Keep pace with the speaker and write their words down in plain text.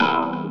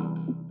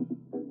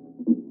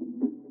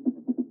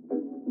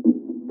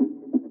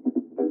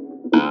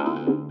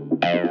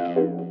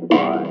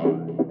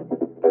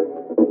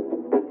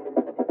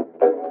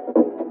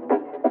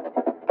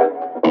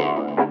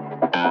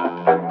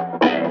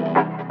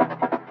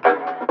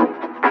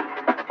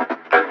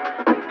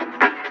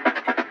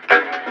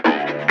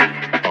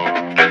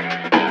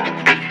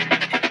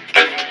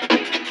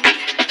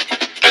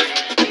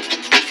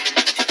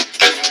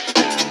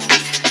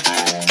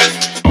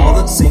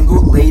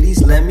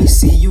me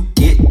see you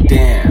get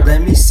down.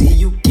 Let me see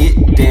you get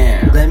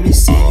down. Let me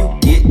see you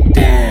get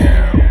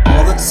down.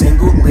 All the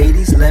single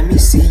ladies, let me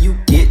see you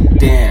get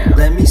down.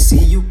 Let me see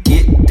you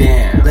get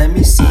down. Let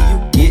me see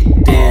you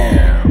get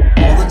down.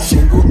 All the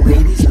single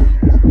ladies,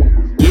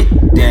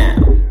 get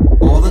down.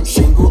 All the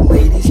single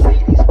ladies,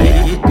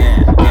 get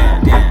down,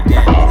 down, down,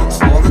 down. All the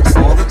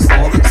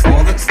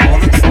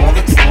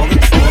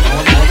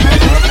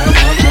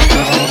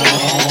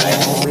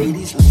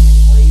ladies,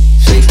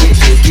 shake it,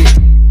 shake it,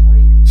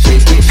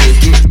 shake it, shake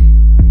it, shake it,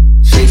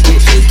 shake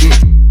it, shake it,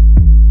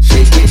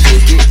 shake it,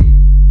 shake it,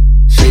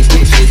 shake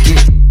it, shake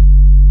it,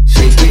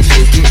 shake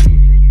it,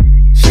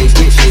 shake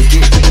it, shake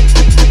it,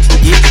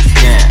 get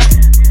down,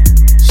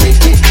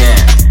 shake it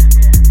down,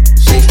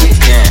 shake it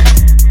down,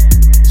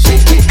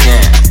 shake it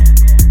down,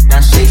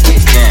 now shake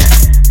it down,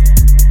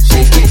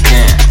 shake it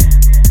down,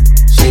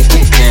 shake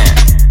it down,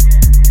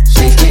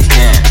 shake it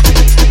down,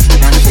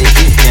 now shake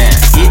it down,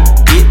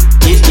 get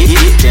down,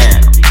 get down,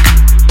 get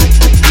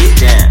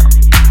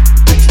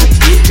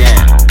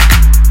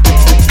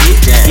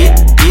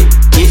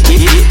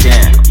down, get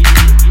down, get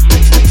down,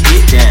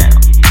 get down,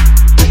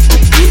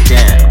 get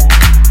down.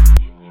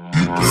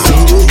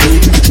 Single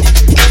ladies,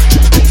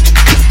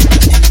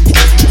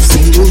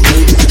 single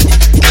ladies,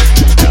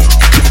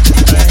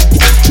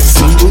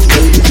 single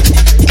ladies,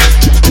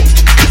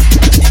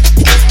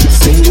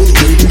 single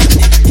ladies.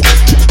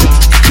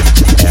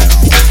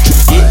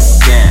 Get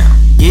down,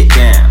 get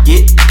down,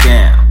 get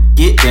down,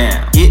 get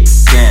down,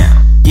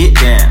 get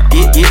down,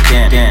 get down, get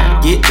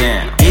down, get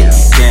down,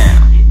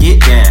 get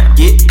down,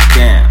 get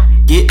down,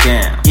 get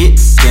down, get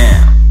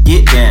down,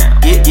 get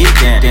down,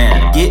 get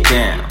down, get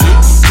down.